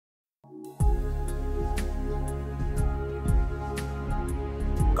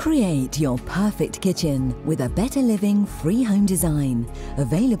Create your perfect kitchen with a Better Living free home design.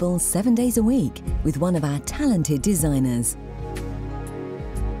 Available 7 days a week with one of our talented designers.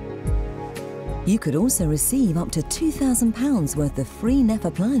 You could also receive up to £2,000 worth of free Neff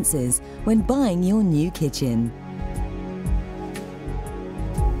appliances when buying your new kitchen.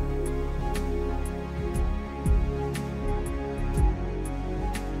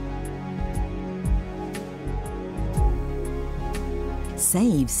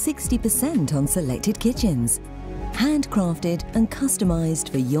 Save 60% on selected kitchens, handcrafted and customised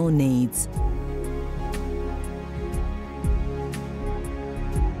for your needs.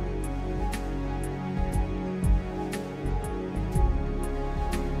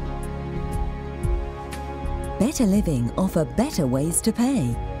 Better Living offer better ways to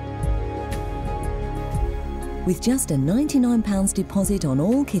pay. With just a £99 deposit on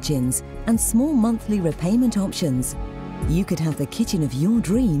all kitchens and small monthly repayment options, you could have the kitchen of your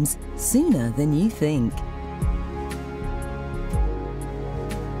dreams sooner than you think.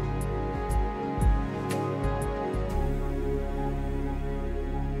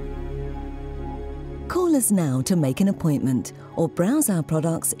 Call us now to make an appointment or browse our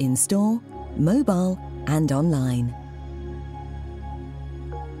products in store, mobile and online.